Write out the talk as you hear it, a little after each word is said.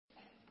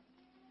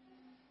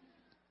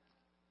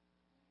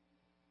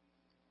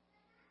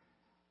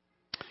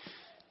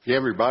If you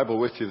have your Bible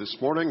with you this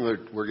morning,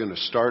 we're going to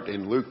start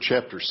in Luke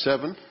chapter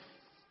 7.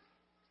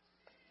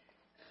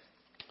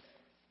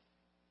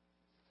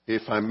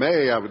 If I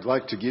may, I would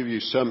like to give you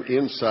some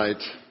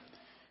insight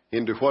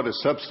into what a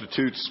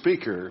substitute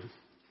speaker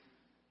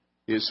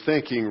is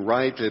thinking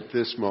right at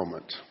this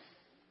moment.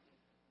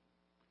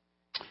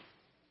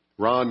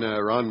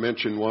 Ron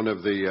mentioned one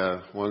of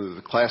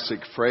the classic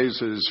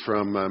phrases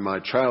from my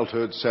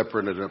childhood,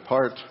 separate and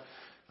apart.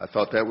 I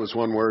thought that was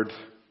one word.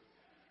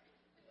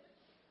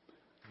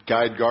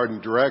 Guide,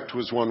 Garden, Direct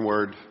was one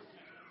word.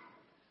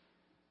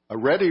 A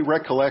ready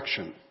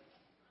recollection.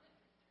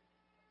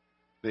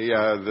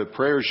 The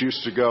prayers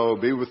used to go,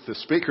 be with the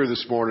speaker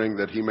this morning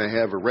that he may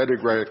have a ready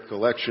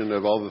recollection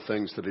of all the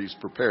things that he's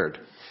prepared.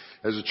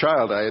 As a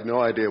child, I had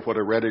no idea what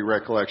a ready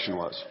recollection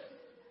was.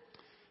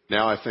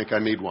 Now I think I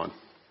need one.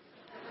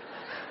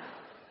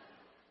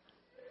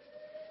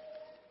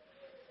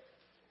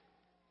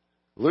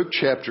 Luke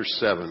chapter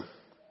 7,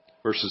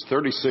 verses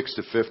 36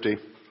 to 50.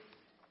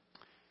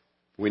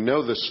 We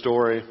know the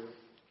story,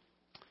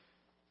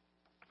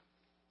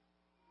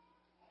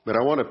 but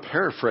I want to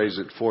paraphrase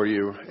it for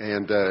you,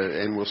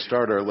 and we'll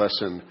start our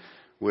lesson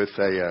with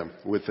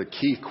a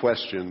key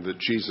question that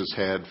Jesus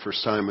had for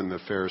Simon the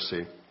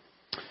Pharisee.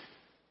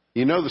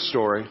 You know the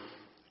story.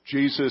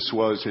 Jesus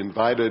was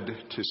invited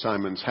to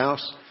Simon's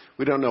house.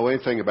 We don't know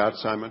anything about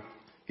Simon.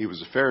 He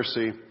was a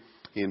Pharisee.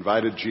 He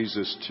invited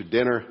Jesus to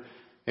dinner,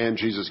 and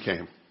Jesus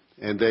came.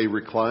 And they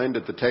reclined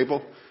at the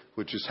table,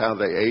 which is how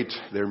they ate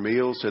their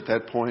meals at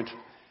that point.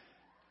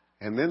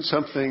 And then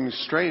something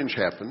strange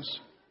happens.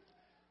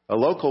 A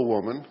local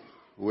woman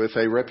with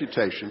a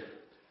reputation,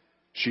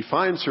 she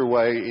finds her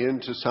way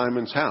into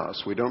Simon's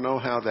house. We don't know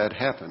how that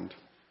happened.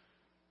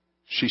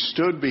 She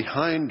stood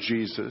behind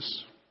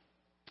Jesus.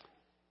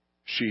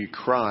 She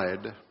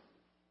cried.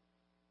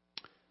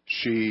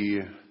 She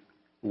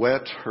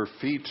wet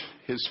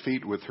his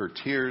feet with her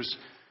tears.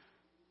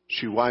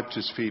 She wiped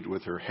his feet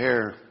with her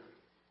hair.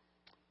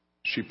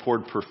 She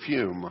poured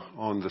perfume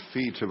on the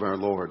feet of our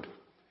Lord.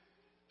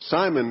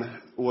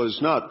 Simon was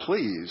not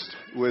pleased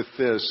with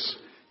this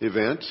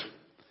event,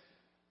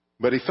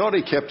 but he thought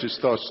he kept his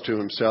thoughts to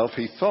himself.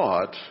 He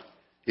thought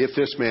if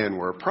this man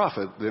were a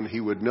prophet, then he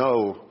would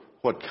know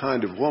what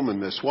kind of woman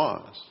this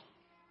was.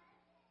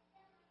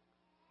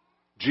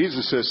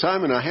 Jesus says,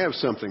 Simon, I have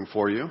something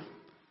for you.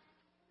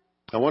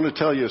 I want to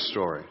tell you a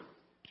story.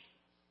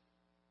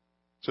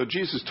 So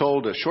Jesus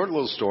told a short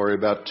little story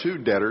about two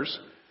debtors.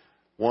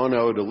 One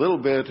owed a little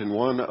bit and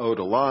one owed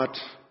a lot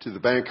to the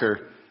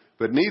banker,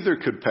 but neither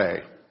could pay.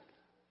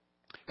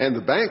 And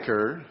the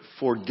banker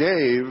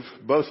forgave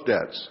both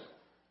debts.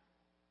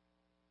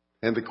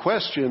 And the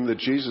question that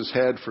Jesus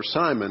had for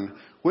Simon,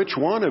 which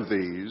one of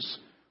these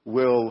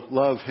will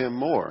love him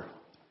more?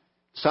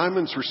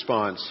 Simon's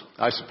response,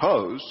 I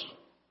suppose,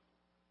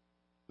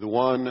 the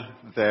one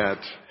that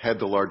had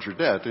the larger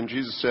debt. And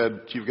Jesus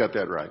said, you've got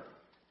that right.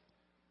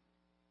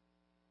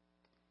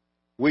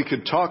 We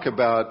could talk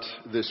about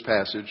this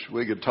passage.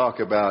 We could talk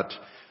about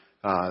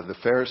the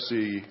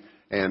Pharisee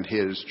and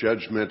his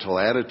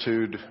judgmental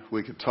attitude.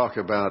 We could talk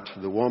about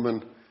the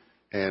woman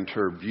and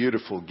her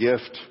beautiful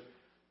gift.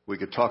 We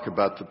could talk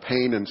about the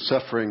pain and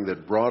suffering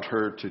that brought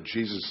her to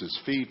Jesus'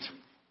 feet.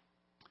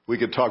 We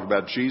could talk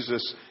about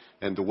Jesus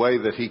and the way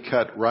that he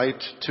cut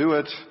right to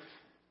it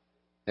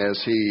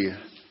as he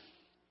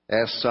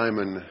asked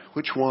Simon,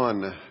 which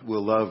one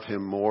will love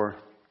him more?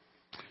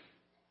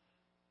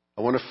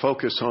 I want to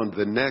focus on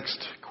the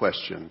next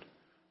question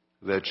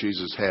that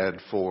Jesus had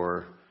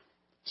for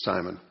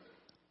Simon.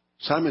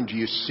 Simon, do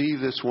you see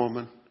this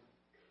woman?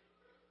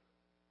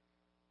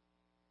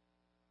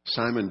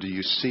 Simon, do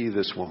you see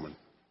this woman?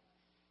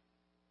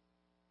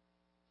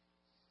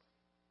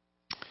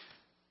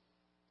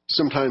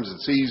 Sometimes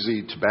it's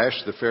easy to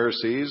bash the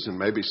Pharisees, and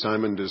maybe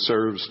Simon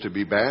deserves to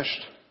be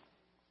bashed.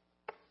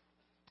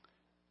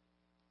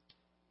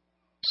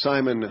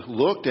 Simon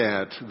looked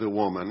at the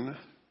woman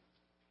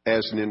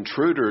as an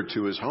intruder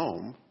to his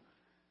home.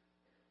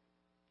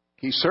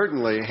 He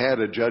certainly had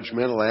a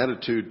judgmental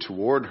attitude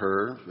toward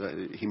her.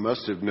 He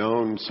must have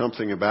known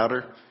something about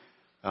her.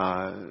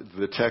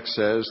 The text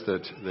says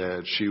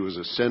that she was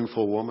a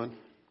sinful woman.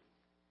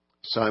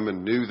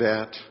 Simon knew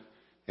that,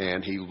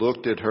 and he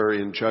looked at her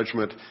in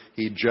judgment.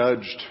 He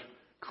judged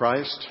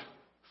Christ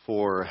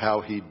for how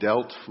he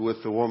dealt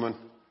with the woman.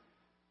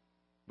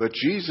 But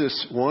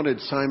Jesus wanted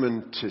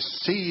Simon to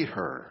see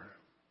her,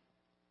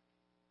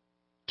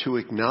 to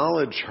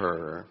acknowledge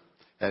her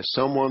as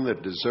someone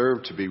that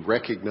deserved to be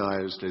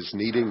recognized as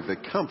needing the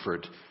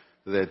comfort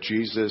that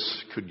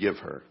Jesus could give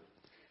her.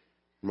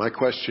 My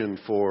question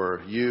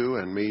for you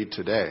and me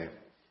today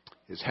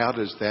is, how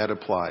does that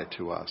apply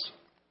to us?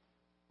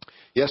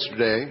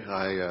 Yesterday,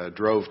 I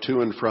drove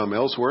to and from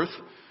Ellsworth,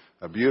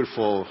 a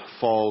beautiful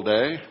fall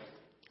day.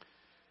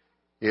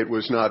 It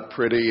was not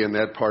pretty in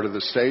that part of the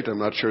state. I'm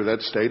not sure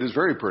that state is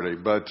very pretty,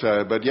 but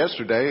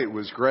yesterday it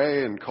was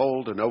gray and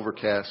cold and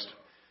overcast.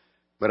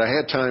 But I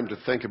had time to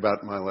think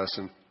about my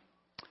lesson.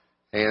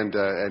 And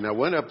I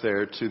went up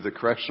there to the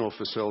correctional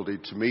facility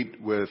to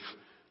meet with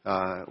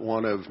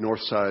one of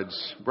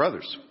Northside's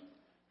brothers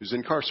who's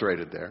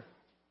incarcerated there.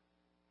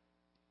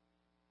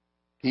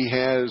 He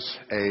has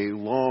a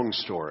long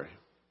story,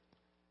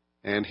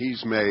 and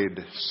he's made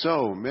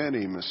so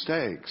many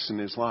mistakes in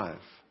his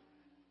life.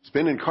 He's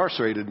been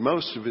incarcerated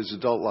most of his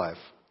adult life.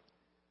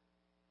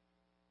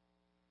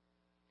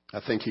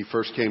 I think he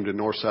first came to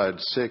Northside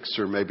 6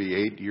 or maybe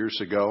 8 years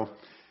ago,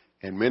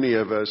 and many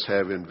of us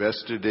have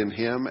invested in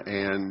him,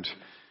 and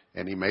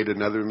he made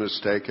another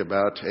mistake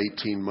about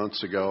 18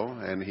 months ago,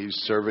 and he's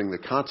serving the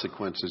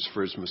consequences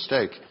for his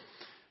mistake.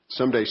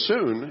 Someday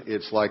soon,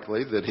 it's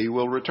likely that he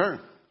will return.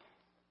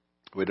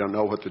 We don't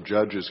know what the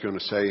judge is going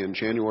to say in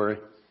January,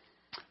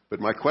 but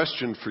my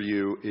question for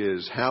you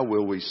is, how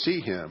will we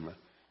see him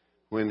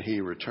when he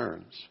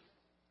returns?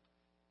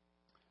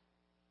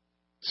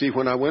 See,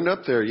 when I went up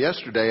there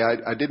yesterday,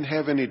 I didn't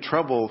have any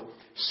trouble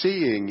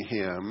seeing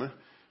him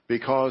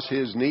because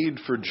his need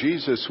for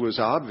Jesus was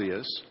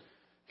obvious.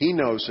 He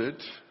knows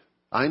it.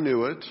 I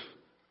knew it.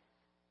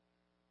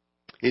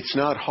 It's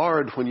not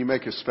hard when you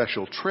make a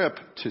special trip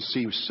to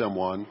see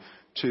someone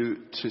to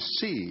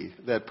see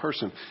that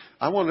person.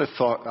 I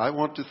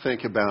want to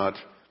think about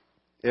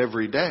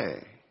every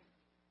day.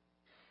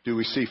 Do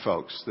we see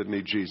folks that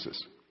need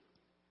Jesus?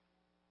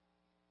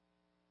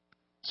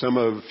 Some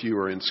of you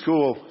are in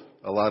school.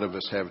 A lot of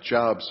us have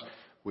jobs.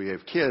 We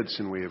have kids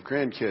and we have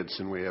grandkids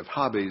and we have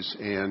hobbies,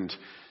 and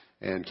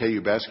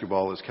KU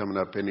basketball is coming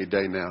up any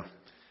day now.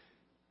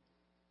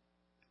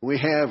 We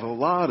have a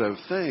lot of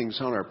things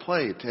on our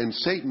plate, and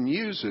Satan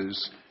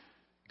uses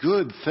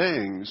good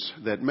things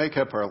that make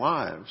up our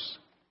lives.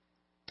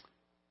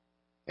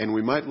 And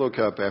we might look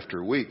up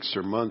after weeks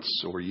or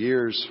months or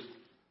years,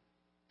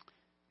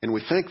 and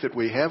we think that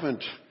we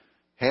haven't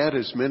had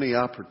as many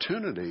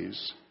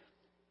opportunities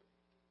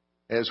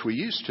as we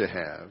used to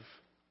have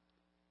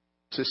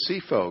to see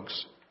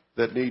folks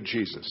that need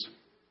Jesus.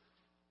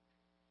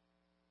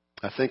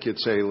 I think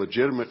it's a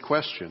legitimate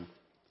question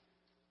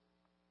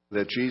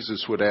that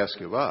Jesus would ask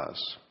of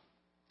us.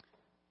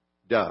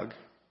 Doug,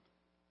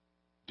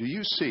 do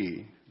you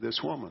see this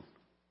woman?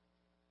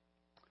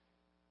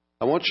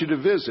 I want you to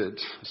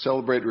visit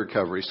Celebrate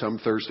Recovery some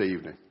Thursday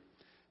evening.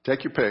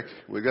 Take your pick.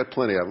 We've got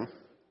plenty of them.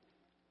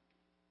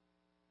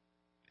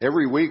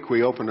 Every week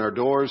we open our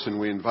doors and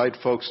we invite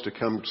folks to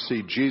come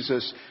see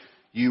Jesus.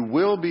 You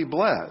will be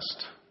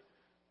blessed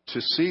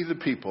to see the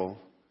people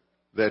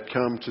that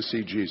come to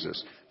see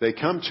Jesus. They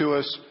come to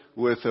us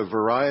with a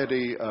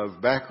variety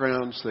of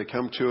backgrounds. They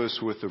come to us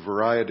with a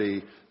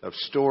variety of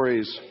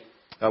stories.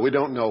 We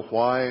don't know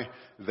why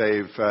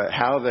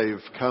how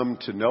they've come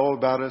to know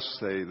about us.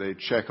 They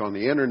check on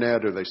the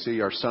internet, or they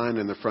see our sign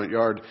in the front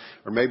yard,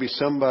 or maybe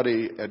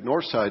somebody at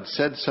Northside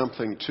said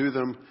something to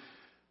them,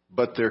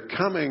 but they're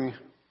coming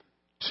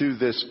to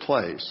this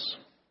place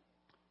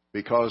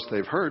because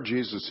they've heard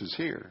Jesus is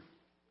here.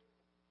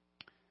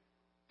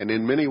 And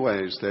in many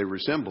ways, they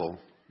resemble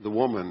the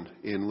woman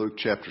in Luke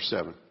chapter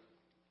 7.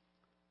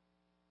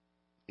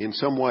 In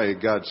some way,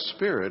 God's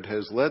Spirit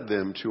has led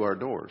them to our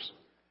doors.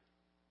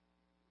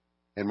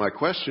 And my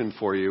question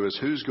for you is,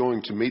 who's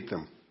going to meet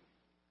them?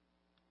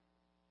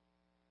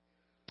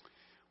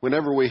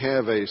 Whenever we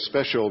have a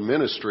special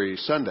ministry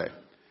Sunday,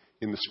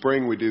 in the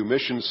spring we do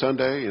Mission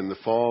Sunday, in the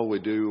fall we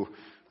do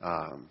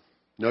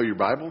Know Your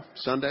Bible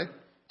Sunday,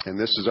 and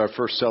this is our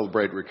first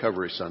Celebrate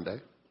Recovery Sunday.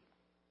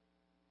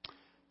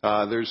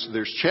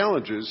 There's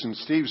challenges, and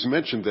Steve's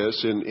mentioned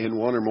this in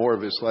one or more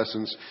of his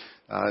lessons.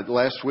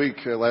 Last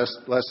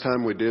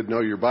time we did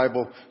Know Your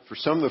Bible, for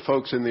some of the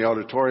folks in the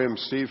auditorium,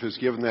 Steve has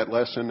given that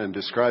lesson and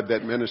described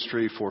that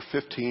ministry for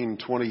 15,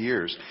 20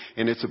 years.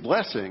 And it's a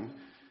blessing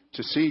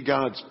to see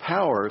God's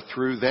power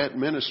through that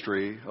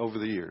ministry over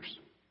the years.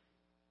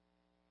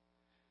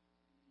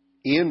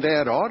 In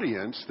that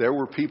audience, there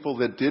were people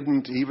that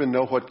didn't even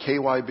know what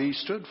KYB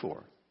stood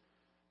for.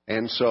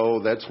 And so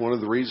that's one of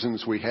the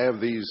reasons we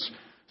have these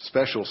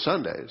special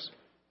Sundays,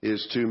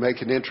 is to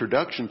make an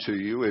introduction to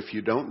you if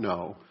you don't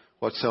know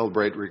what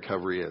Celebrate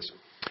Recovery is.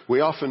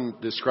 We often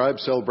describe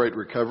Celebrate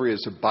Recovery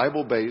as a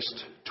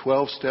Bible-based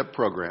 12-step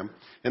program,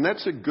 and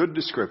that's a good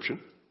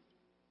description.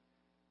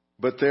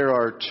 But there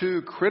are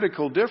two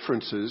critical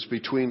differences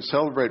between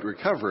Celebrate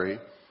Recovery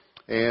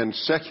and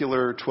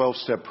secular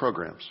 12-step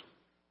programs.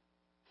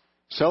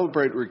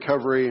 Celebrate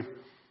Recovery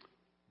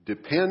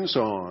depends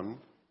on,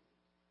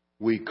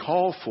 we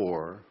call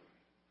for,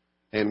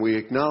 and we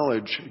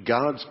acknowledge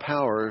God's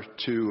power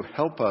to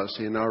help us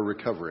in our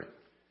recovery.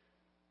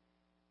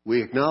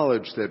 We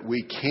acknowledge that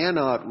we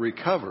cannot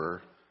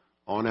recover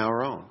on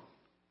our own.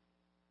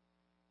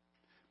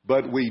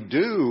 But we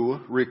do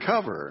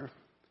recover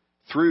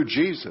through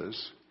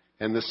Jesus.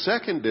 And the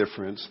second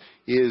difference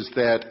is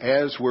that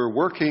as we're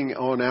working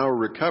on our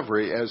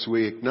recovery, as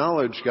we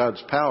acknowledge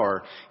God's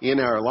power in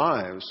our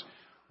lives,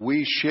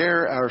 we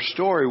share our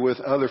story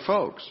with other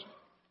folks.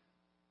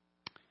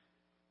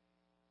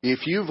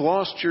 If you've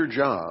lost your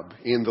job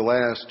in the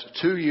last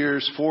 2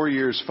 years, 4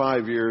 years,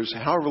 5 years,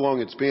 however long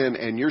it's been,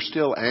 and you're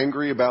still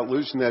angry about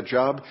losing that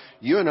job,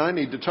 you and I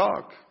need to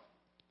talk,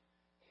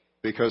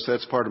 because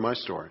that's part of my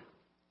story.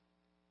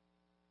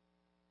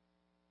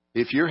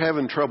 If you're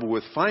having trouble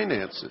with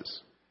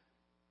finances,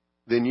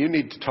 then you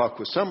need to talk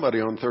with somebody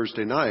on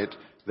Thursday night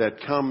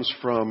that comes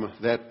from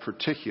that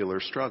particular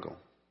struggle.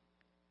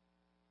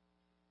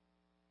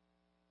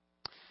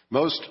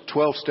 Most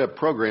 12-step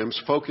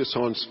programs focus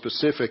on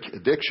specific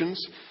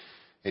addictions,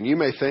 and you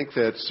may think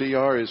that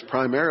CR is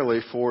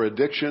primarily for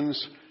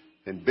addictions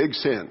and big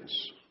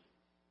sins.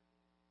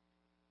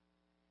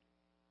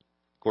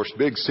 Of course,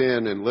 big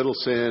sin and little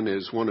sin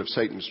is one of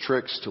Satan's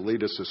tricks to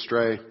lead us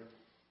astray.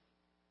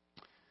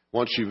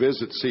 Once you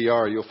visit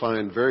CR, you'll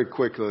find very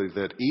quickly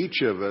that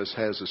each of us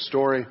has a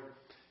story.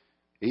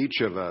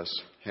 Each of us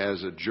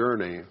has a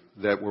journey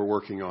that we're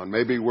working on.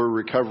 Maybe we're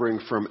recovering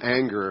from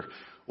anger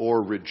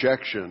or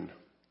rejection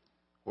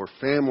or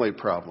family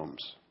problems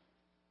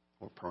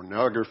or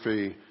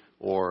pornography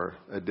or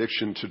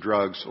addiction to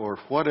drugs or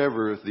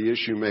whatever the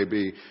issue may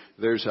be.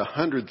 There's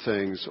 100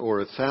 things or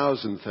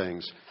 1,000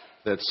 things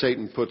that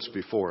Satan puts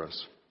before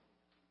us.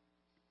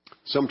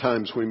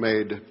 Sometimes we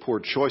made poor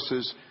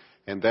choices,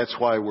 and that's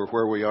why we're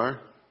where we are.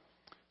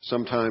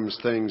 Sometimes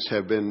things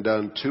have been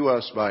done to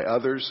us by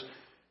others,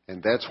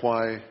 and that's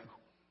why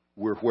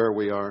we're where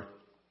we are.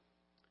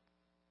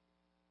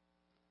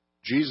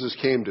 Jesus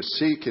came to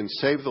seek and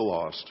save the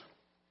lost,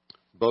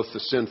 both the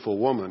sinful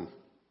woman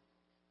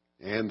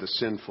and the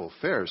sinful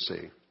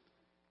Pharisee,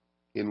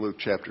 in Luke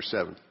chapter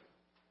 7.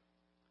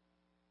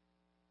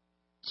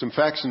 Some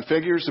facts and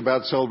figures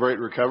about Celebrate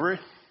Recovery.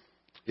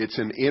 It's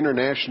an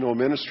international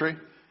ministry.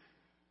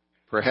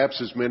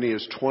 Perhaps as many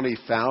as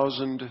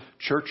 20,000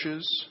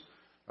 churches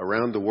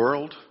around the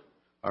world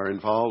are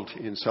involved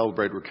in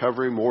Celebrate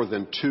Recovery. More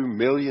than 2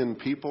 million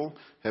people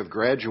have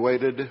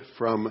graduated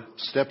from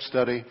step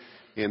study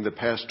in the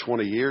past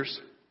 20 years.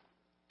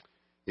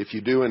 If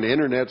you do an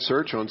internet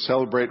search on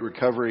Celebrate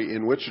Recovery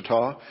in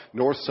Wichita,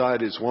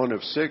 Northside is one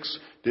of 6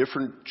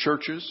 different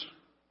churches,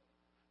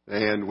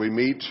 and we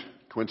meet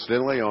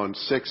coincidentally on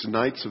 6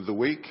 nights of the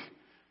week.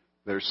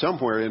 There's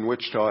somewhere in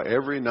Wichita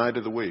every night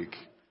of the week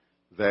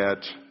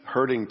that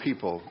hurting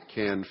people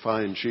can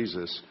find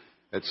Jesus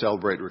at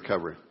Celebrate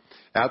Recovery.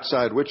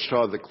 Outside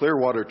Wichita, the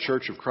Clearwater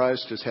Church of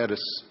Christ has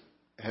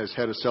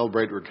had a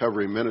Celebrate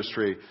Recovery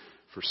ministry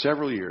for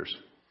several years.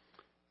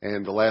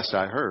 And the last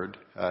I heard,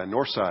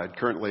 Northside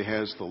currently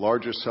has the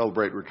largest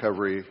Celebrate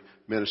Recovery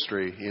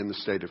ministry in the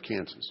state of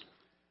Kansas.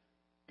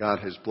 God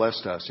has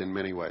blessed us in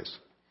many ways.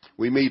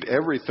 We meet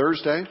every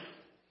Thursday.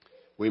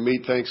 We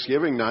meet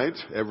Thanksgiving night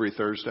every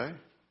Thursday.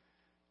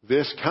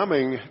 This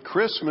coming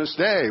Christmas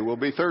Day will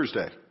be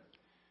Thursday.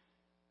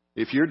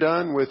 If you're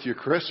done with your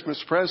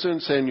Christmas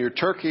presents and your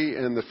turkey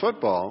and the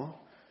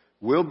football,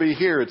 we'll be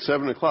here at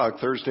 7 o'clock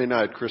Thursday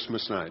night,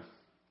 Christmas night.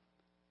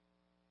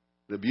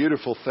 The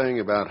beautiful thing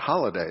about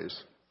holidays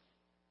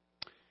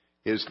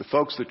is the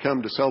folks that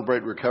come to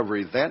Celebrate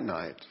Recovery that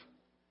night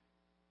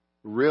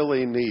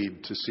really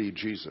need to see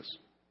Jesus.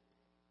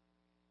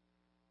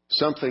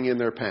 Something in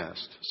their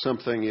past,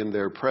 something in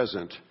their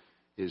present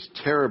is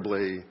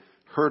terribly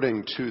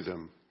hurting to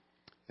them,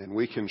 and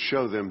we can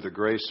show them the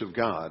grace of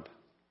God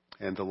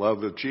and the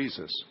love of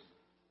Jesus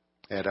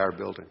at our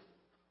building.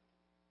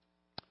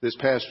 This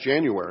past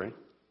January,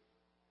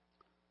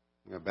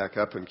 I'm going to back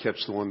up and catch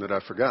the one that I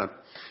forgot.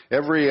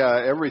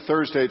 Every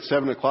Thursday at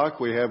 7 o'clock,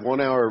 we have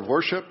 1 hour of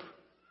worship,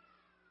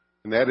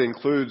 and that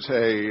includes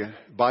a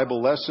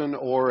Bible lesson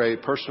or a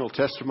personal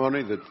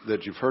testimony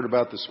that you've heard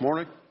about this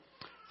morning.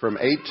 From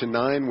 8 to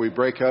 9, we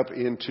break up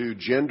into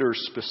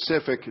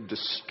gender-specific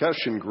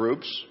discussion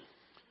groups.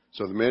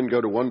 So the men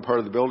go to one part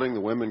of the building,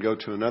 the women go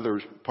to another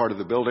part of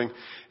the building,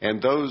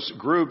 and those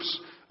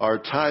groups are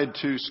tied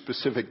to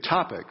specific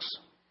topics.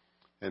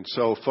 And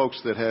so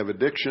folks that have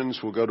addictions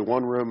will go to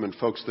one room, and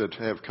folks that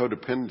have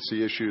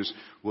codependency issues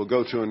will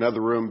go to another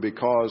room,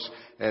 because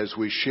as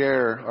we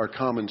share our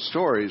common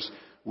stories,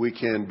 we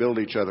can build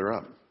each other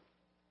up.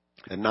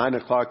 At 9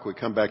 o'clock, we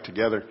come back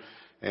together,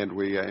 and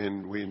we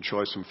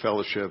enjoy some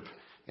fellowship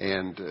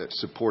and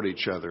support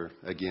each other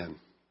again.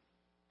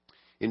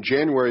 In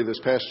January this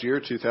past year,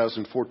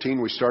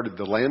 2014, we started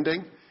The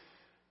Landing,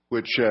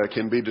 which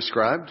can be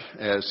described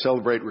as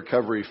Celebrate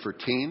Recovery for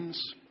Teens.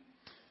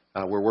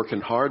 We're working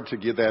hard to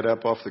get that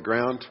up off the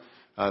ground.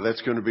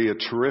 That's going to be a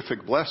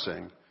terrific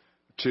blessing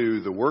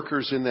to the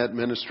workers in that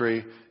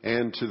ministry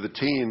and to the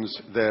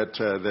teens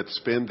that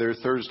spend their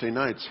Thursday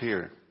nights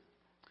here.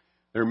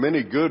 There are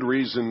many good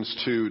reasons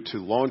to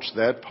launch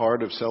that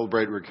part of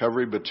Celebrate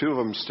Recovery, but 2 of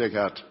them stick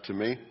out to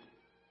me.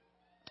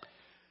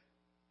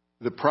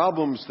 The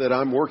problems that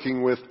I'm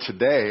working with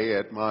today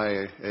at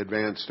my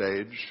advanced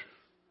age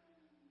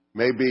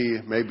may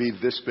be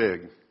this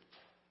big.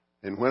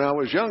 And when I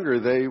was younger,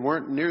 they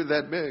weren't near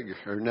that big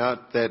or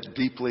not that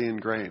deeply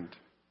ingrained.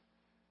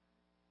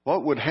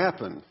 What would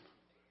happen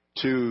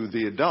to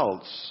the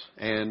adults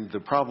and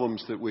the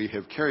problems that we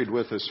have carried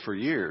with us for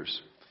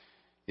years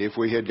if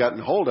we had gotten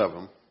hold of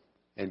them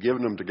and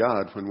given them to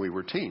God when we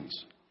were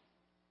teens?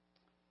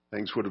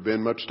 Things would have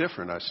been much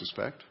different, I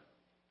suspect.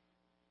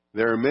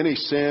 There are many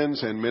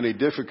sins and many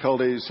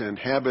difficulties and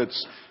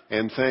habits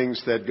and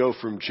things that go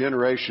from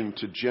generation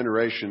to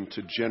generation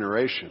to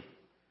generation.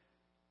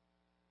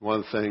 One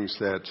of the things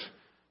that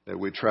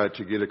we try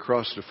to get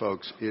across to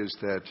folks is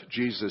that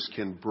Jesus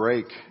can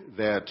break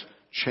that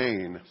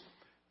chain,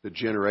 the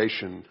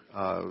generation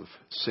of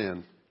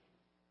sin.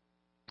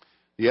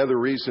 The other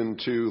reason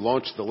to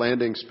launch the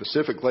landing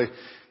specifically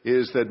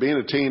is that being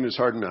a teen is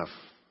hard enough.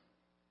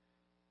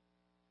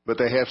 But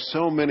they have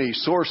so many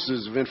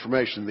sources of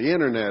information, the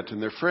internet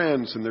and their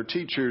friends and their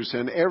teachers,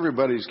 and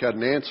everybody's got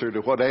an answer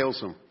to what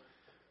ails them.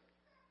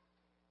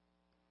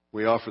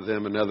 We offer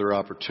them another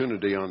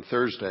opportunity on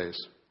Thursdays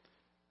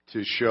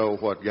to show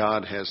what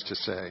God has to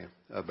say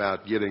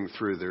about getting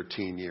through their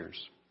teen years.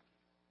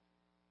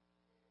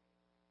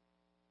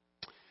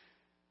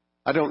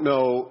 I don't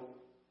know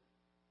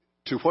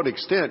to what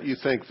extent you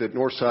think that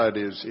Northside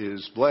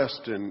is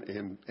blessed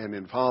and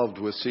involved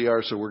with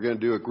CR, so we're going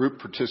to do a group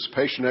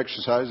participation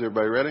exercise.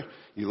 Everybody ready?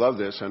 You love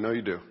this. I know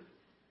you do.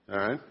 All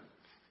right?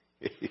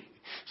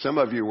 Some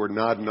of you were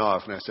nodding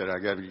off, and I said, I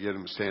got to get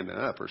them standing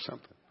up or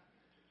something.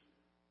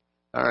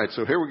 All right,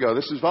 so here we go.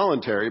 This is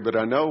voluntary, but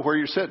I know where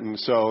you're sitting,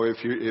 so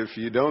if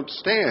you don't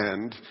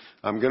stand,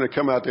 I'm going to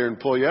come out there and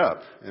pull you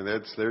up, and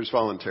there's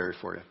voluntary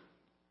for you.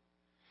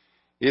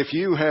 If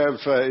you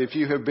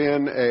have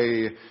been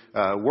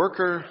a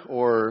worker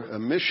or a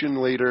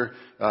mission leader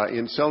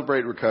in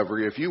Celebrate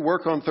Recovery, if you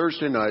work on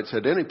Thursday nights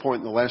at any point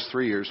in the last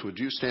 3 years, would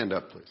you stand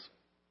up, please?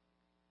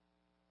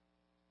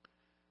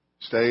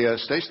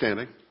 Stay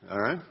standing. All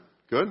right,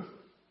 good.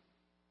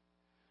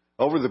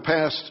 Over the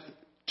past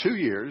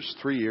 3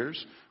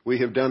 years, we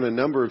have done a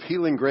number of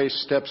Healing Grace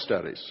step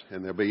studies,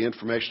 and there'll be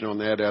information on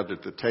that out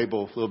at the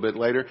table a little bit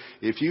later.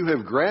 If you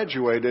have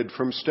graduated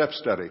from step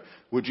study,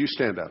 would you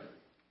stand up?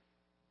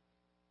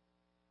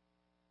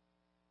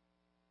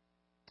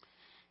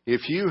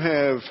 If you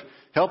have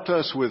helped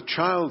us with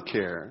child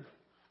care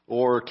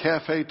or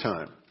cafe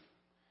time,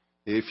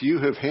 if you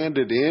have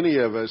handed any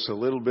of us a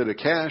little bit of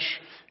cash,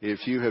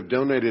 if you have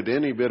donated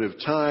any bit of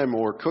time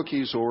or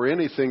cookies or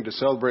anything to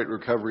Celebrate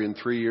Recovery in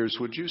 3 years,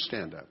 would you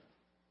stand up?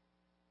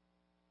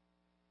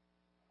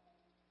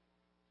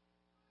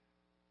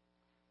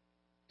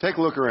 Take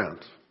a look around.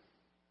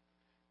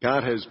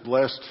 God has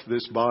blessed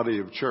this body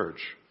of church,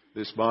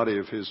 this body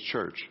of His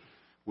church,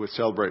 with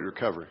Celebrate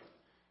Recovery.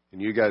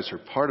 And you guys are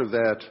part of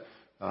that.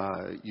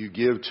 You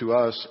give to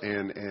us,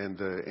 and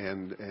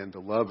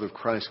the love of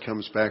Christ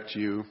comes back to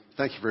you.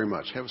 Thank you very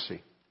much. Have a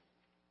seat.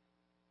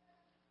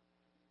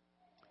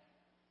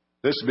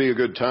 This would be a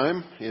good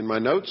time in my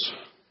notes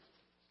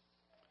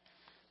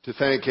to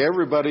thank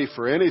everybody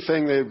for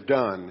anything they've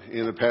done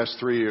in the past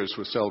 3 years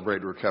with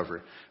Celebrate Recovery.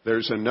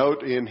 There's a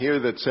note in here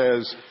that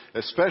says,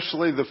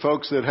 especially the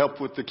folks that help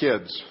with the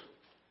kids,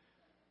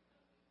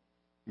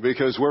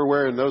 because we're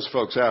wearing those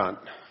folks out.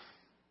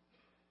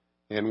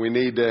 And we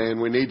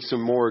need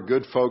some more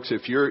good folks.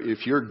 If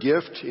your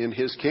gift in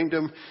His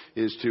kingdom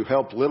is to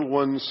help little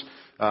ones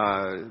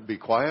be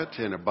quiet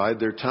and abide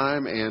their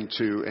time, and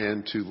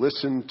to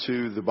listen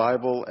to the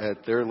Bible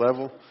at their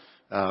level,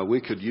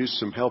 we could use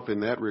some help in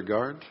that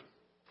regard.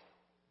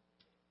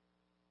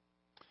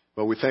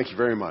 But we thank you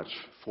very much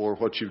for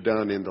what you've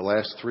done in the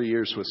last 3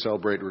 years with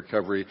Celebrate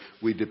Recovery.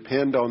 We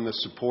depend on the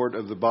support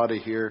of the body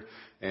here,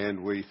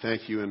 and we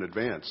thank you in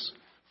advance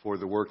for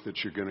the work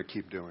that you're going to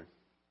keep doing.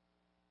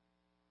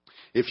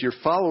 If you're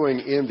following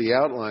in the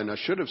outline, I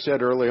should have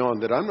said early on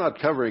that I'm not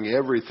covering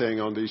everything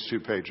on these 2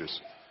 pages.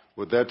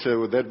 Would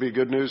that be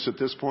good news at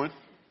this point?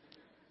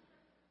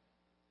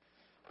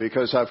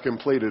 Because I've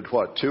completed,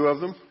 2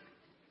 of them?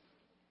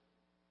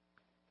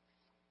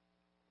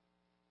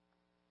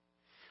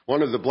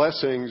 One of the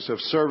blessings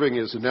of serving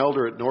as an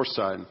elder at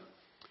Northside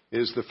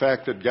is the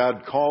fact that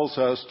God calls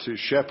us to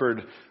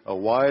shepherd a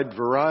wide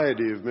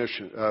variety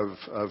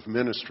of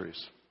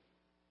ministries.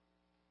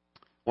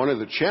 One of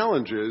the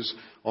challenges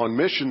on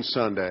Mission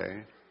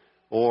Sunday,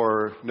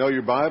 or Know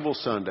Your Bible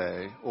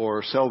Sunday,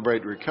 or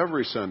Celebrate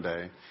Recovery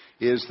Sunday,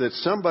 is that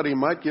somebody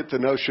might get the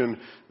notion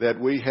that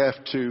we have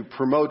to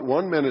promote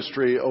one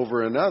ministry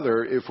over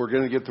another if we're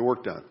going to get the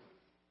work done.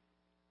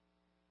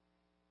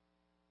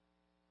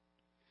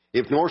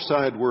 If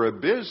Northside were a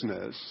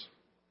business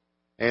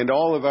and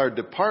all of our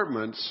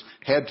departments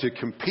had to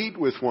compete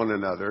with one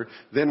another,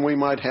 then we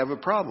might have a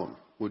problem.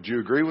 Would you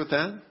agree with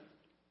that?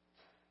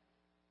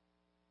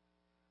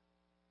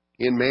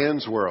 In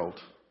man's world,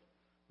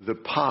 the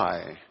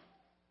pie,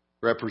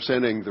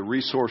 representing the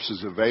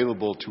resources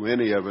available to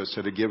any of us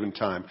at a given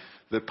time,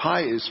 the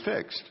pie is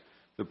fixed.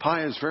 The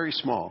pie is very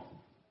small.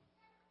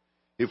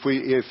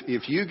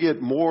 If you get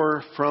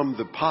more from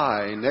the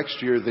pie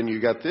next year than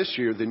you got this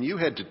year, then you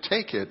had to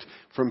take it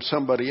from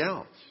somebody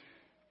else.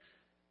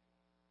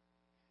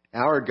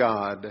 Our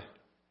God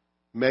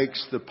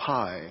makes the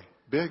pie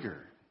bigger.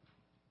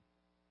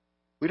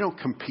 We don't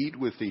compete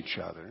with each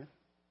other.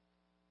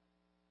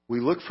 We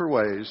look for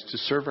ways to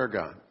serve our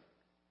God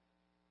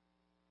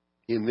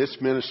in this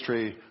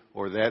ministry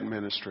or that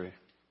ministry.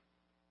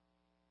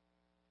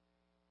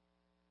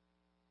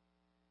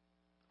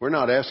 We're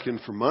not asking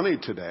for money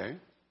today.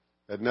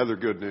 Another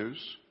good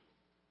news.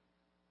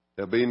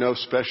 There'll be no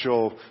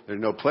special,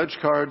 there's no pledge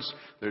cards.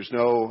 There's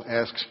no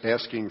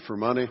asking for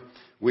money.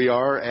 We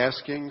are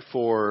asking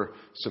for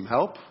some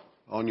help.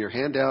 On your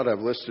handout, I've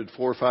listed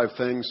 4 or 5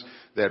 things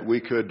that we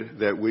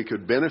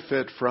could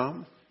benefit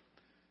from.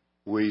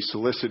 We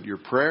solicit your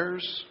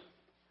prayers.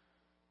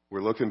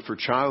 We're looking for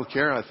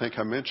childcare. I think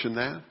I mentioned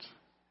that.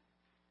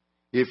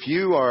 If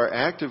you are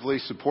actively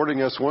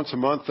supporting us once a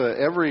month,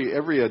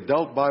 every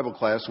adult Bible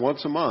class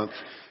once a month,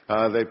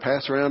 they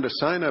pass around a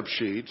sign-up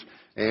sheet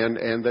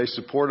and they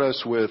support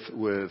us with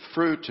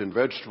fruit and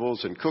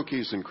vegetables and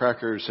cookies and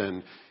crackers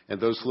and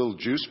those little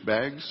juice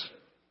bags.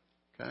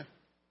 Okay?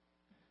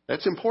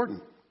 That's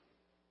important.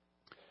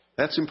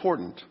 That's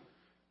important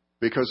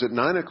because at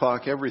 9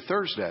 o'clock every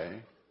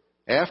Thursday,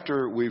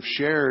 after we've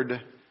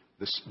shared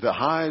the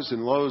highs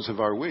and lows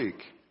of our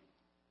week,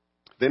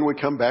 then we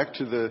come back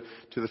to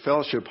the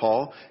fellowship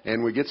hall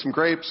and we get some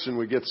grapes and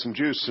we get some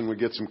juice and we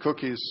get some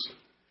cookies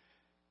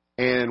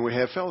and we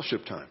have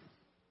fellowship time.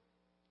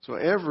 So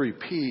every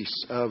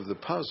piece of the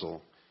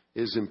puzzle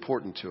is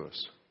important to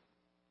us.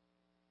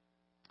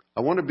 I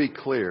want to be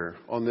clear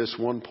on this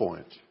one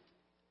point.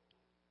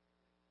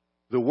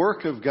 The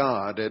work of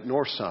God at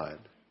Northside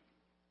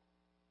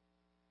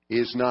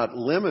is not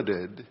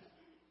limited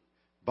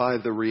by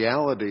the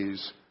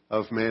realities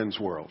of man's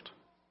world.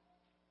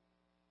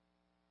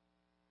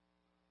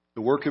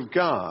 The work of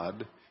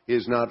God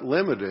is not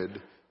limited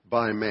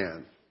by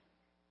man.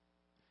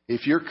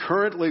 If you're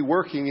currently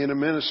working in a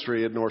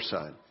ministry at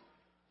Northside,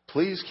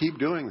 please keep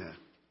doing that.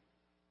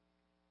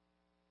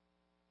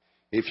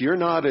 If you're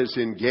not as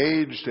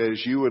engaged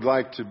as you would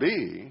like to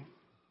be,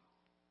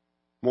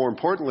 more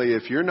importantly,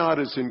 if you're not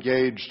as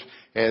engaged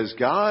as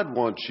God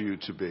wants you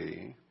to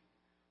be,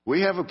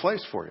 we have a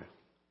place for you.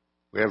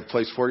 We have a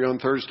place for you on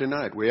Thursday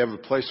night. We have a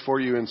place for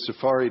you in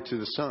Safari to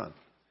the Sun.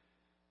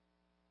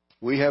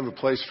 We have a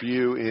place for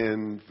you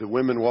in the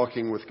Women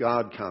Walking with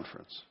God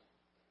conference.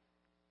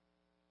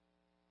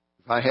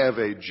 If I have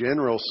a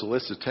general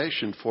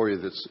solicitation for you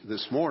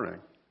this morning,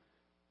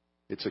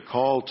 it's a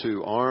call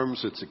to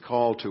arms, it's a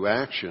call to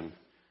action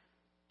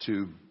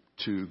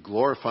to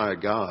glorify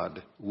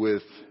God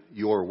with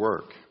your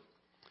work.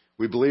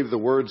 We believe the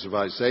words of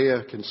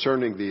Isaiah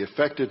concerning the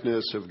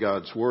effectiveness of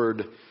God's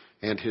word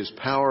and his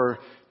power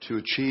to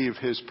achieve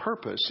his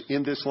purpose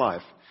in this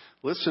life.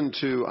 Listen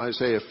to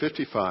Isaiah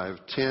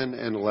 55:10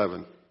 and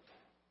 11.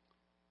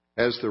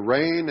 As the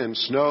rain and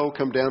snow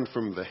come down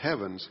from the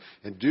heavens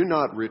and do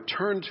not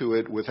return to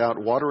it without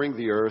watering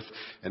the earth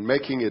and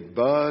making it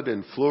bud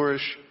and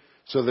flourish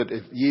so that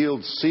it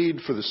yields seed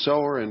for the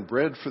sower and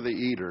bread for the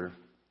eater,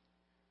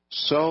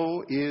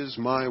 so is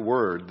my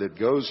word that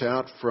goes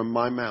out from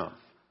my mouth.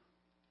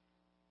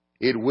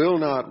 It will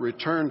not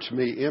return to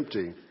me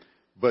empty,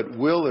 but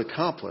will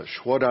accomplish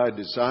what I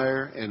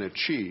desire and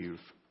achieve.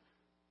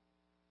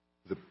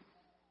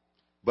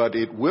 But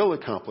it will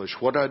accomplish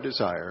what I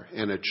desire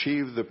and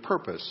achieve the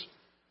purpose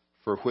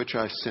for which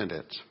I sent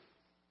it.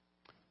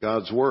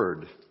 God's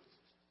word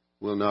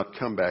will not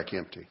come back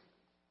empty.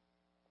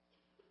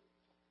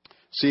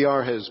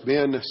 CR has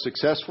been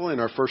successful in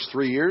our first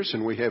 3 years,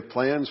 and we have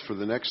plans for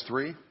the next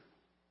 3.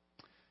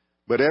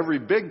 But every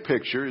big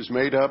picture is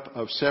made up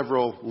of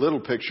several little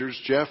pictures.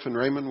 Jeff and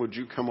Raymond, would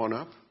you come on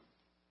up?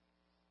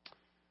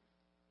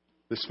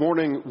 This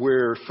morning,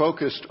 we're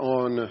focused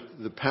on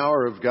the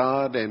power of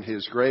God and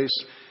his grace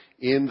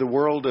in the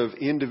world of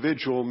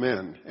individual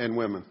men and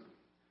women.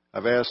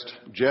 I've asked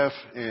Jeff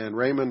and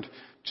Raymond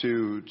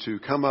to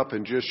come up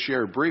and just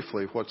share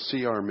briefly what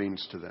CR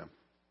means to them.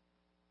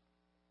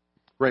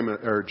 Raymond,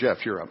 or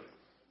Jeff, you're up.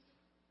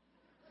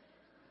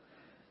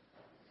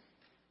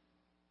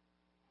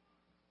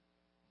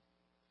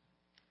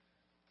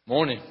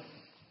 Morning.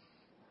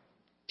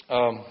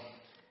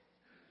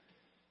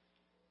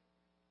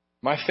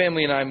 My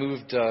family and I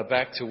moved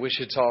back to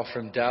Wichita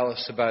from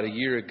Dallas about a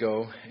year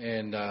ago,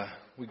 and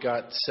we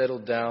got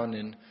settled down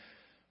and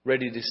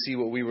ready to see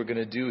what we were going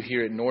to do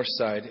here at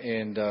Northside.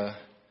 And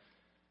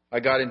I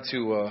got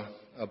into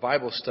a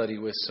Bible study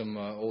with some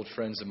old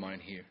friends of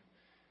mine here.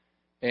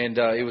 And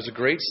it was a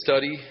great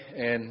study,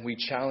 and we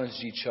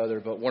challenged each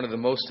other. But one of the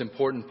most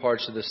important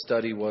parts of the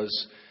study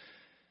was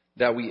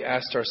that we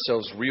asked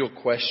ourselves real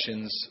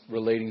questions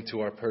relating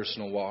to our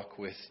personal walk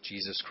with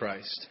Jesus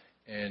Christ.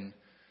 And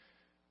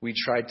we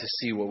tried to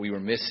see what we were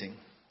missing.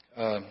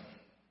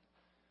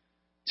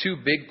 2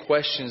 big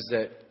questions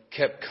that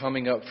kept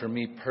coming up for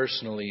me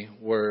personally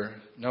were,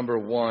 number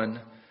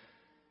 1,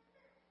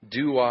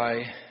 do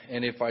I,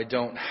 and if I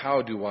don't,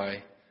 how do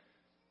I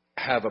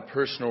have a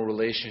personal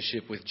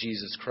relationship with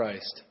Jesus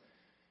Christ?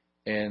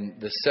 And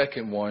the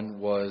second one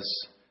was,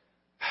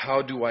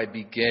 how do I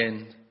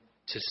begin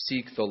to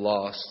seek the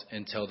lost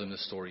and tell them the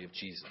story of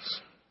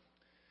Jesus?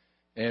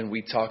 And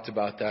we talked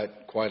about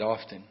that quite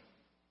often.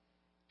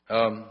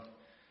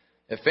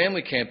 At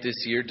family camp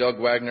this year, Doug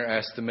Wagner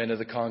asked the men of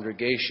the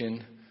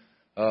congregation,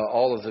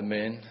 all of the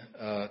men,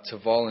 to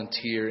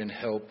volunteer and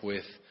help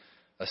with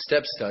a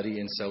step study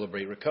and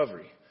celebrate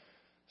recovery.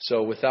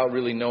 So without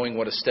really knowing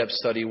what a step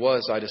study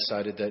was, I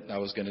decided that I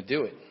was going to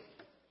do it.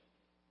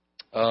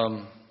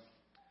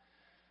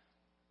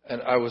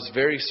 And I was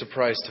very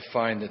surprised to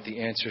find that the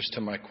answers to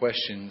my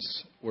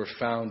questions were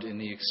found in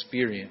the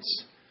experience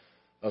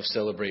of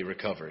Celebrate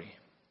Recovery.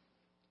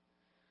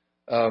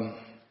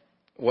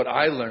 What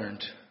I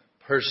learned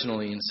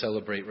personally in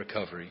Celebrate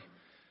Recovery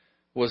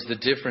was the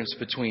difference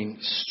between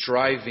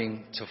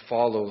striving to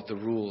follow the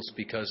rules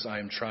because I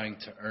am trying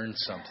to earn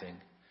something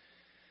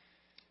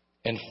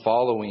and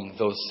following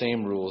those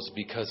same rules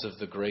because of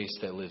the grace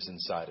that lives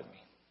inside of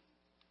me.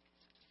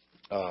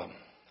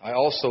 I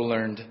also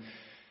learned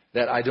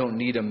that I don't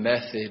need a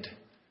method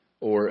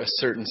or a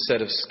certain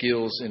set of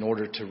skills in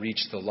order to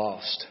reach the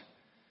lost,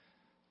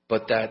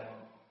 but that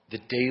the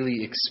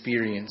daily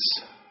experience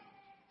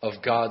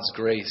of God's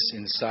grace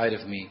inside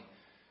of me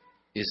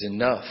is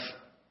enough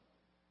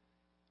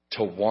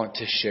to want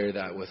to share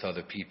that with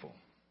other people.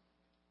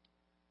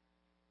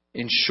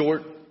 In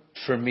short,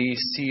 for me,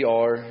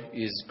 CR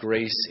is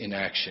grace in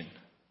action.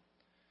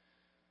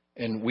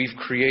 And we've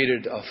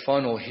created a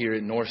funnel here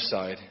at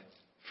Northside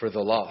for the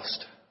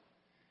lost.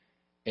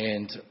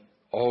 And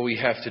all we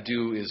have to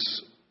do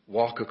is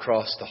walk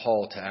across the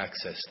hall to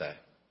access that.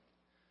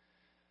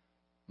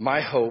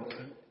 My hope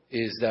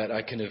is that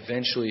I can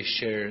eventually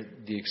share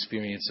the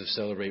experience of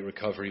Celebrate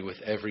Recovery with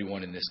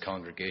everyone in this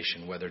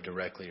congregation, whether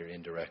directly or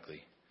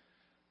indirectly.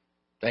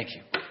 Thank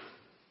you.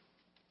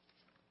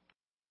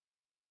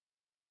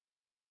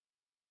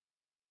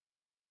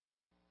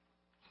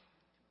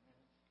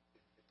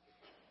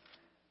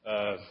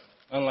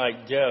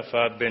 Unlike Jeff,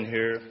 I've been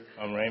here.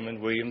 I'm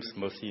Raymond Williams.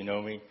 Most of you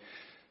know me.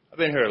 I've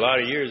been here a lot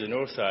of years at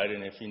Northside,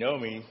 and if you know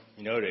me,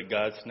 you know that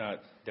God's not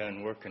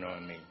done working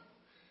on me.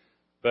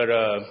 But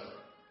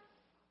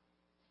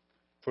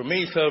for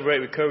me, Celebrate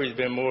Recovery has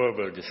been more of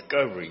a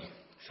discovery.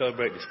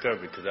 Celebrate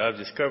discovery, because I've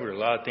discovered a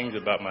lot of things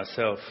about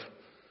myself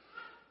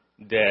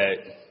that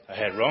I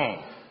had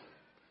wrong.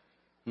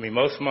 I mean,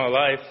 most of my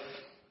life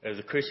as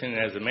a Christian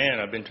and as a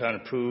man, I've been trying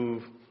to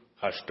prove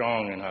how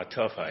strong and how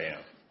tough I am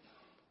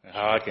and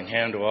how I can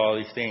handle all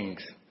these things.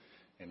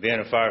 And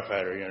being a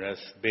firefighter, you know,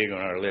 that's big on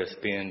our list,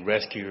 being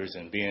rescuers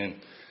and being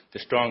the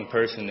strong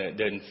person that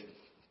doesn't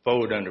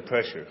fold under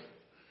pressure.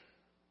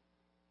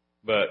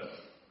 But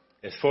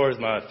as far as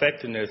my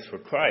effectiveness for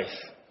Christ,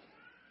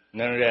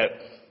 none of that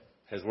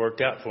has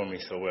worked out for me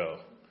so well.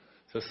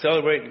 So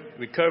Celebrate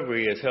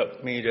Recovery has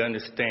helped me to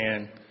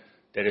understand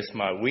that it's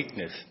my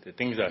weakness, the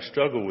things I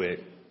struggle with,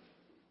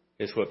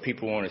 is what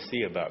people want to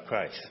see about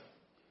Christ.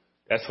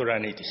 That's what I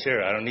need to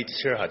share. I don't need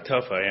to share how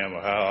tough I am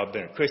or how I've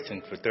been a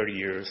Christian for 30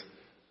 years.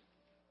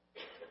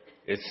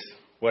 It's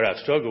what I've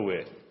struggled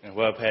with and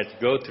what I've had to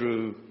go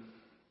through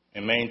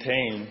and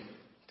maintain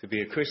to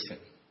be a Christian.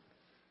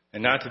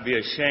 And not to be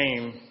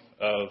ashamed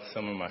of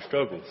some of my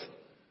struggles.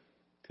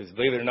 Because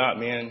believe it or not,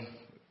 men,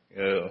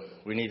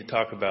 we need to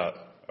talk about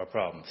our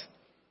problems.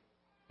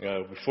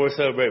 Before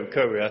Celebrate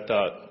Recovery, I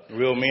thought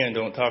real men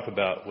don't talk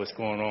about what's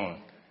going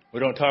on. We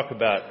don't talk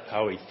about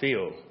how we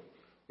feel.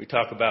 We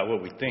talk about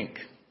what we think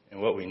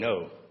and what we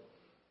know.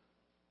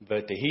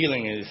 But the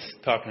healing is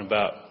talking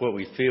about what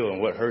we feel and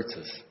what hurts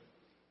us.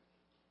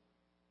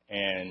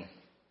 And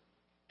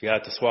you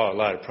have to swallow a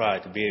lot of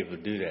pride to be able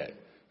to do that.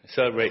 And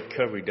Celebrate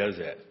Recovery does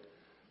that.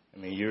 I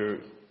mean, you're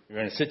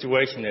in a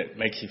situation that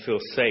makes you feel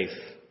safe,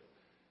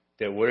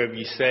 that whatever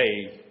you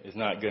say is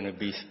not going to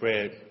be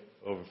spread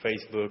over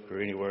Facebook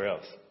or anywhere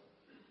else.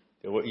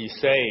 That what you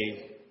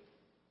say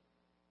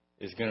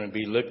is going to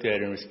be looked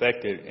at and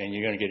respected, and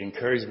you're going to get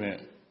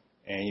encouragement,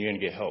 and you're going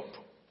to get help.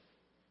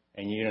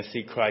 And you're going to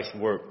see Christ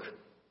work,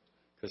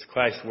 because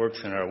Christ works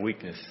in our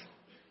weakness.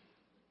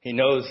 He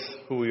knows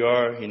who we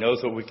are. He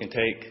knows what we can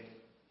take.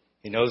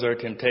 He knows our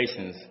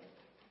temptations,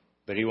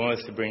 but he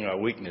wants to bring our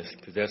weakness,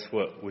 because that's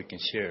what we can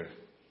share.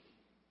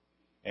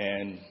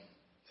 And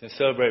since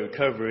Celebrate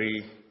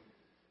Recovery,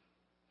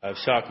 I've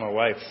shocked my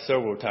wife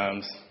several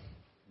times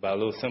by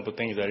little simple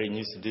things I didn't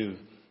used to do,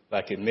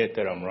 like admit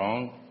that I'm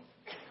wrong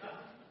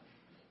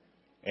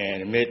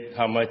and admit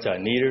how much I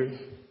need her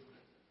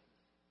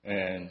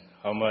and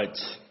how much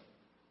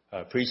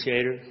I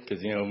appreciate her.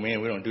 Because, you know,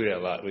 men, we don't do that a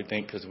lot. We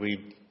think because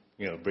we,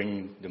 you know,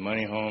 bring the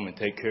money home and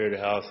take care of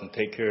the house and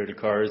take care of the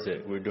cars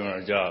that we're doing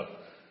our job.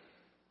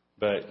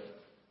 But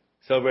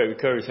Celebrate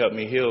Recovery has helped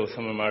me heal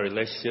some of my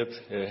relationships.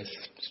 It has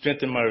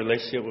strengthened my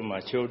relationship with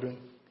my children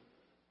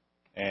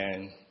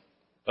and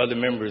other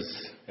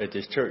members at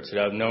this church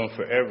that I've known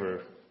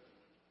forever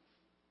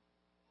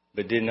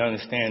but didn't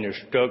understand their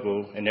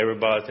struggle and never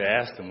bothered to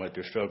ask them what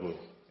their struggle,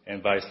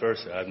 and vice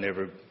versa. I've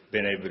never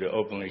been able to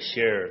openly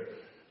share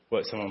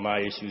what some of my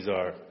issues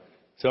are.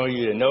 Some of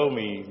you that know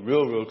me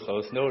real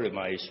close know that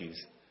my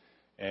issues,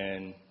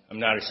 and I'm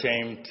not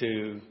ashamed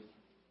to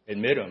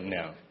admit them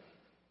now.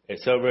 At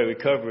Celebrate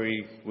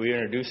Recovery, we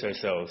introduce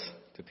ourselves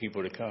to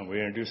people to come. We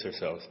introduce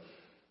ourselves.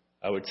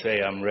 I would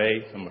say I'm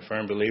Ray. I'm a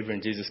firm believer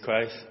in Jesus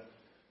Christ,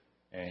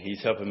 and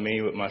he's helping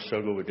me with my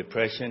struggle with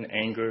depression,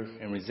 anger,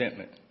 and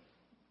resentment.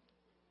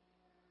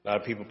 A lot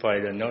of people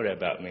probably don't know that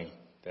about me,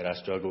 that I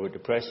struggle with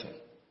depression.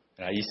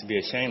 And I used to be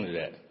ashamed of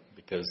that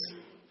because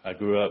I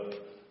grew up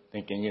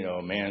thinking, you know,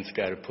 a man's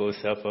got to pull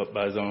himself up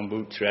by his own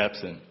bootstraps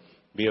and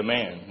be a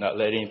man, not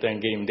let anything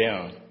get him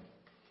down.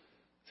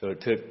 So it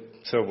took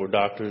several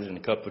doctors and a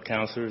couple of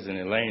counselors and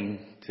Elaine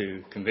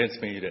to convince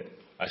me that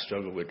I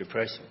struggle with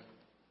depression,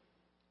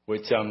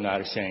 which I'm not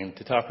ashamed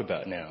to talk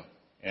about now.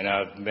 And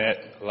I've met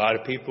a lot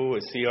of people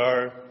at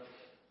CR,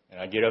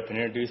 and I get up and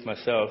introduce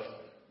myself,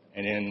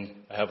 and then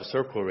I have a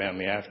circle around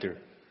me after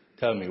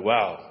telling me,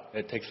 wow,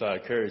 that takes a lot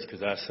of courage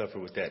because I suffer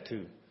with that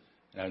too.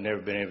 And I've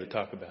never been able to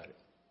talk about it.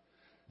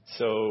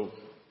 So,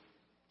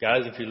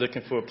 guys, if you're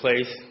looking for a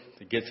place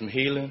to get some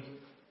healing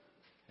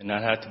and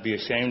not have to be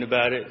ashamed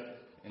about it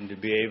and to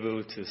be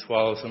able to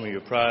swallow some of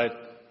your pride,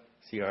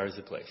 CR is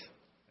the place.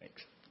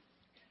 Thanks.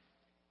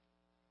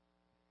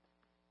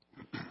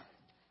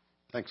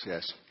 Thanks,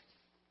 guys.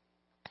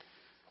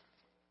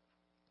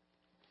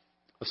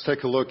 Let's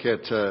take a look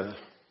at 2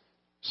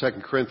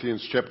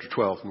 Corinthians chapter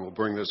 12, and we'll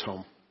bring this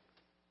home.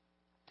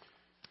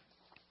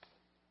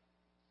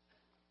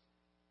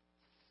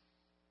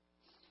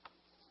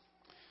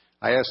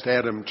 I asked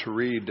Adam to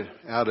read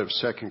out of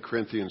 2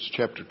 Corinthians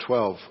chapter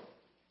 12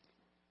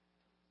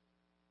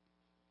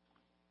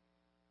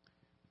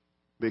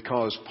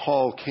 because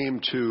Paul came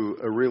to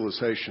a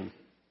realization,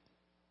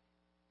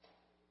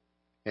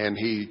 and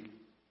he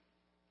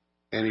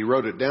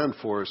wrote it down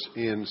for us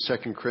in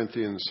 2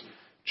 Corinthians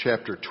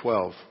chapter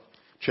 12.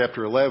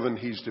 Chapter 11,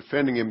 he's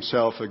defending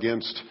himself and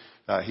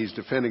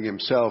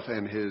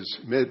his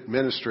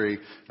ministry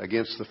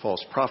against the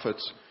false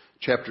prophets.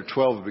 Chapter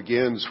 12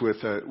 begins with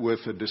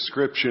a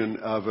description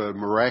of a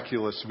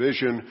miraculous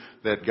vision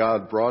that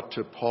God brought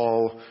to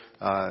Paul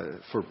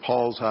for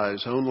Paul's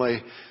eyes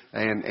only.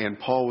 And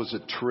Paul was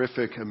a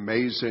terrific,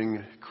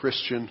 amazing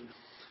Christian.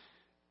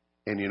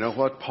 And you know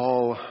what?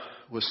 Paul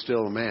was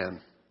still a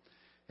man.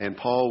 And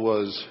Paul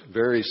was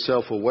very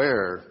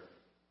self-aware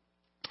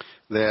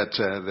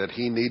that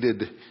he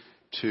needed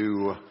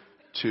to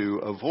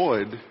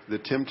avoid the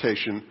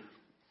temptation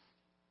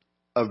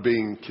of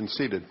being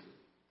conceited.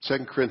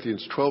 2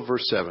 Corinthians 12,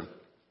 verse 7.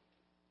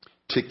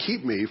 To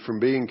keep me from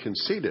being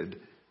conceited,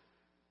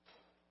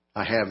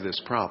 I have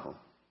this problem.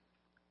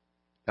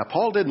 Now,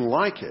 Paul didn't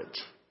like it.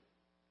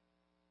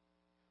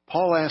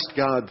 Paul asked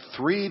God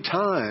 3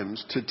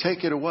 times to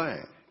take it away.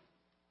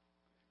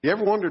 You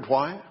ever wondered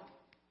why?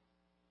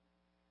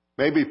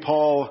 Maybe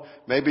Paul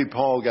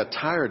got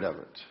tired of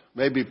it.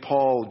 Maybe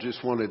Paul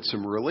just wanted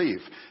some relief.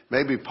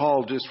 Maybe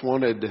Paul just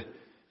wanted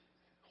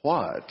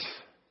what?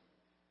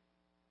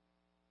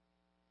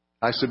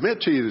 I submit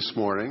to you this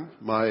morning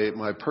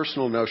my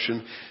personal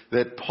notion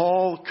that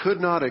Paul could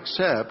not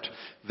accept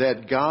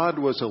that God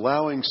was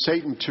allowing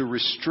Satan to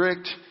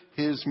restrict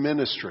his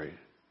ministry.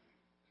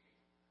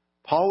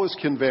 Paul was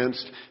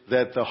convinced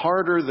that the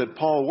harder that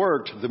Paul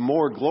worked, the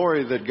more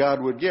glory that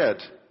God would get.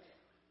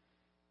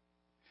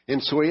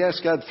 And so he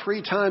asked God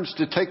 3 times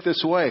to take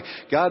this away.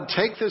 God,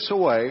 take this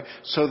away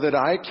so that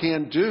I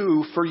can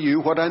do for you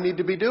what I need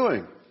to be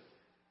doing.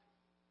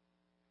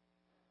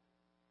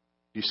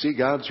 You see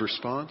God's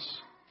response?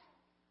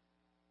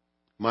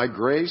 My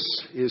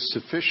grace is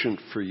sufficient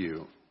for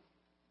you.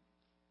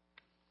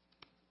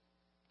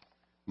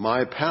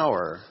 My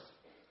power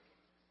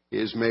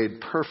is made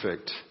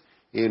perfect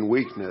in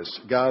weakness.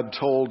 God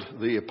told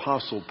the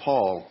Apostle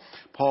Paul,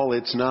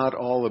 it's not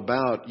all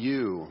about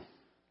you.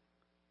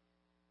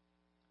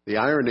 The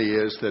irony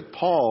is that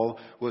Paul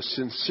was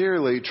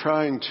sincerely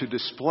trying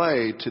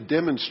to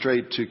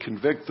demonstrate, to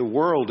convict the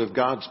world of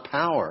God's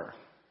power.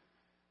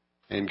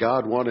 And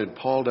God wanted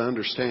Paul to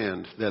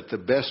understand that the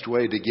best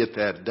way to get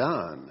that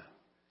done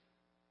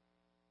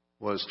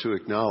was to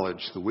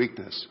acknowledge the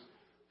weakness,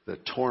 the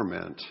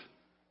torment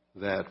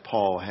that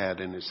Paul had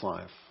in his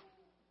life.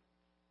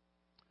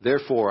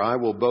 Therefore, I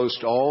will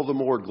boast all the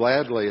more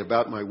gladly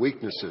about my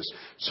weaknesses,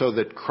 so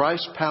that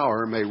Christ's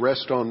power may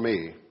rest on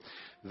me.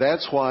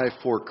 That's why,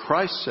 for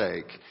Christ's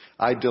sake,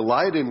 I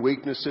delight in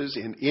weaknesses,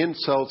 in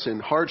insults, in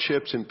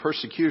hardships, in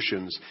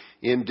persecutions,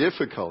 in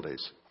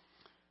difficulties.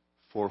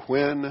 For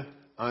when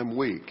I'm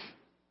weak,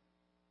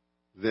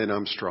 then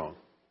I'm strong.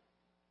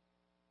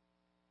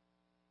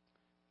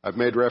 I've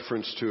made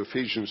reference to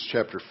Ephesians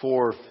chapter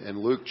 4 and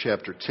Luke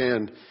chapter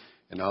 10,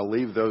 and I'll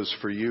leave those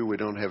for you. We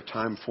don't have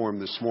time for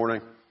them this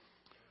morning.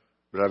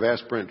 But I've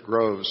asked Brent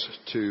Groves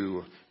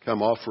to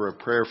come offer a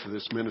prayer for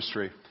this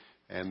ministry,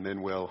 and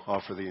then we'll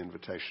offer the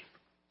invitation.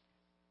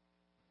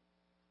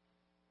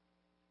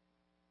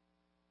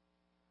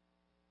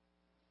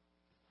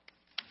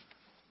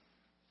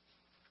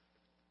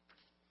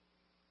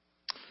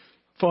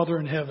 Father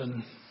in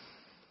heaven,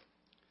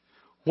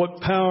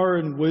 what power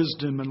and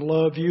wisdom and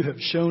love you have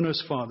shown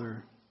us,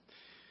 Father.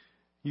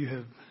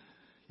 You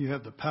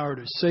have the power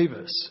to save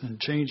us and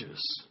change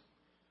us.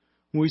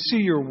 We see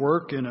your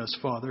work in us,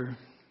 Father,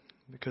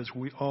 because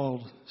we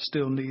all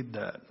still need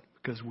that,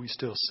 because we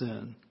still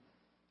sin.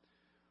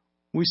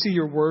 We see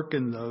your work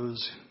in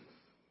those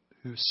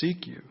who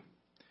seek you.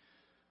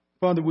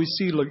 Father, we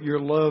see your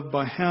love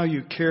by how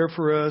you care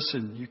for us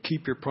and you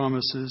keep your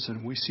promises,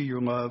 and we see your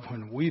love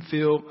when we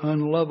feel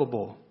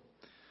unlovable,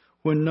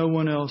 when no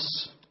one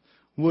else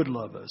would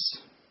love us.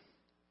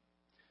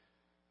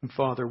 And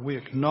Father, we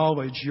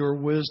acknowledge your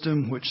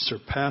wisdom which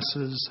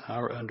surpasses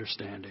our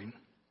understanding.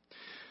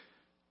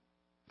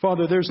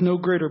 Father, there's no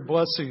greater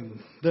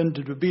blessing than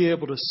to be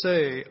able to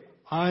say,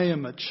 I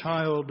am a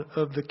child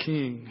of the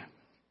King.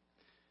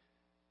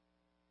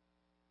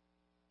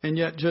 And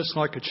yet, just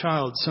like a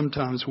child,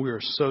 sometimes we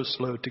are so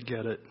slow to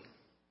get it.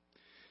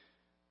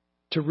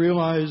 To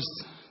realize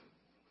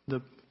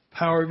the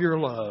power of your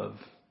love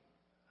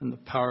and the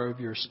power of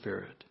your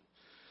Spirit.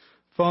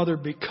 Father,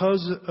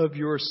 because of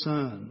your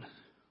Son,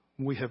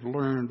 we have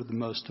learned the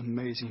most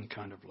amazing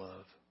kind of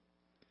love.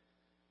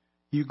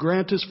 You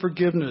grant us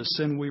forgiveness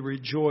and we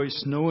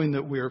rejoice knowing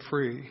that we are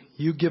free.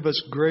 You give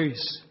us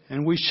grace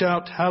and we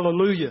shout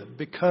hallelujah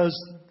because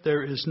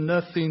there is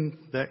nothing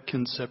that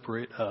can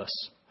separate us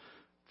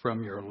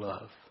from your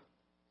love.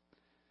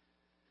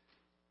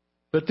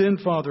 But then,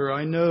 Father,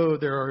 I know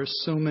there are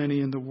so many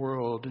in the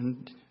world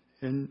and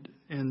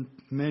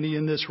many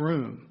in this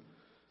room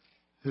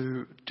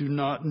who do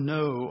not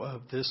know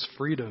of this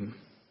freedom.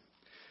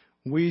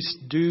 We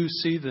do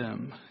see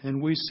them, and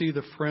we see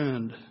the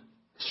friend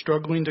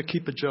struggling to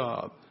keep a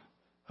job,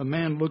 a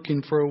man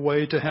looking for a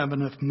way to have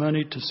enough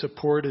money to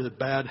support a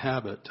bad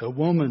habit, a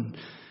woman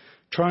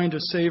trying to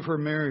save her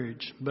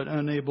marriage but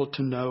unable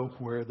to know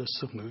where the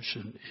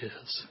solution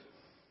is.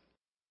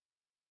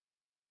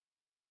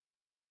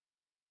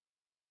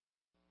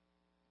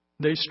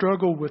 They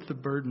struggle with the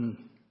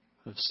burden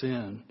of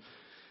sin,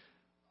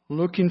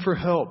 looking for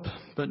help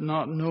but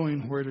not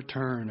knowing where to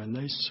turn, and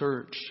they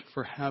search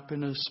for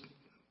happiness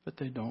but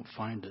they don't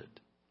find it.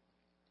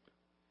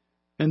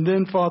 And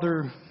then,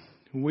 Father,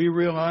 we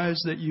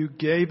realize that you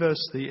gave us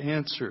the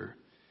answer.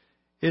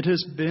 It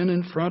has been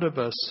in front of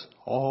us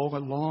all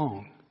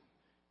along.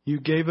 You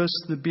gave us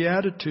the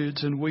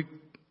Beatitudes, and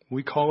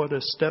we call it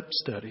a step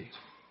study.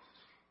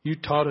 You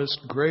taught us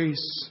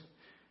grace,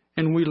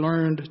 and we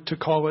learned to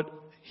call it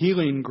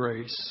healing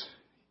grace.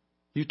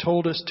 You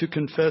told us to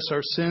confess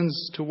our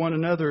sins to one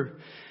another,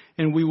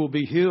 and we will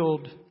be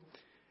healed,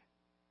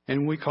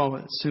 and we call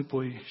it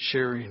simply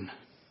sharing.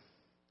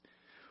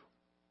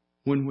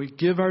 When we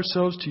give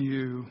ourselves to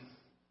you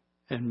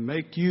and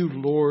make you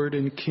Lord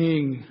and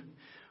King,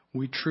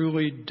 we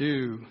truly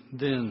do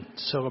then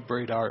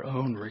celebrate our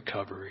own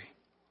recovery.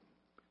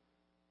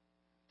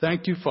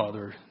 Thank you,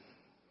 Father.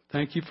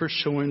 Thank you for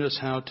showing us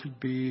how to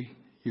be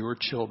your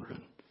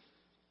children.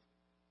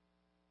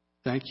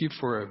 Thank you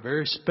for a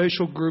very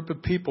special group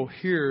of people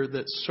here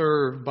that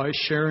serve by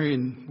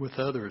sharing with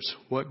others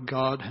what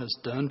God has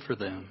done for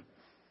them.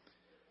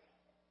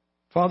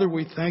 Father,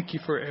 we thank you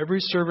for every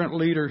servant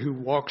leader who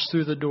walks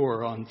through the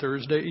door on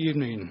Thursday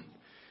evening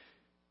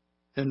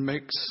and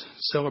makes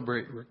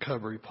Celebrate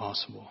Recovery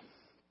possible.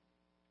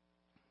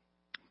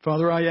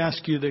 Father, I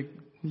ask you that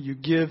you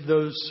give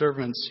those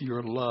servants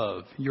your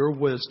love, your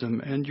wisdom,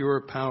 and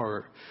your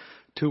power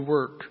to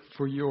work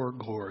for your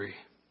glory.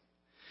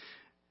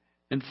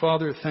 And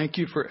Father, thank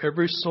you for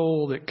every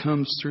soul that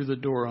comes through the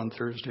door on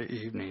Thursday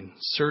evening,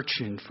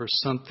 searching for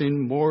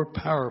something more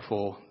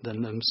powerful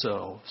than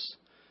themselves.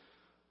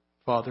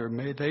 Father,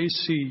 may they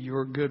see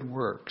your good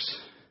works.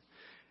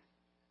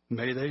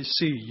 May they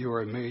see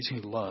your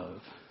amazing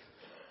love.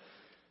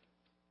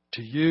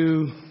 To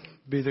you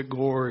be the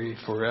glory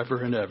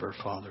forever and ever,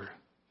 Father.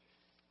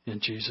 In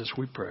Jesus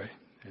we pray.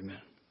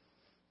 Amen.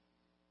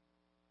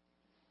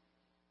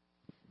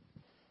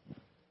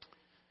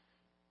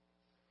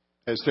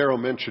 As Darrell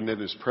mentioned in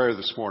his prayer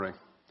this morning,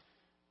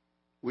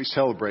 we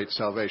celebrate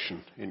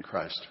salvation in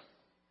Christ.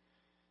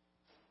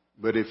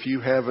 But if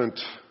you haven't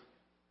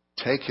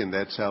taken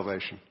that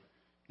salvation,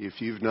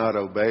 if you've not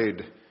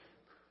obeyed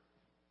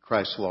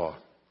Christ's law,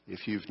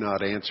 if you've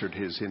not answered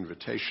his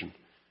invitation,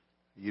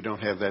 you don't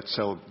have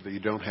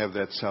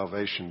that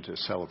salvation to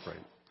celebrate.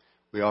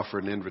 We offer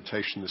an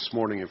invitation this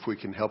morning if we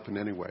can help in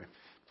any way.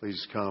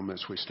 Please come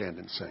as we stand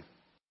and sing.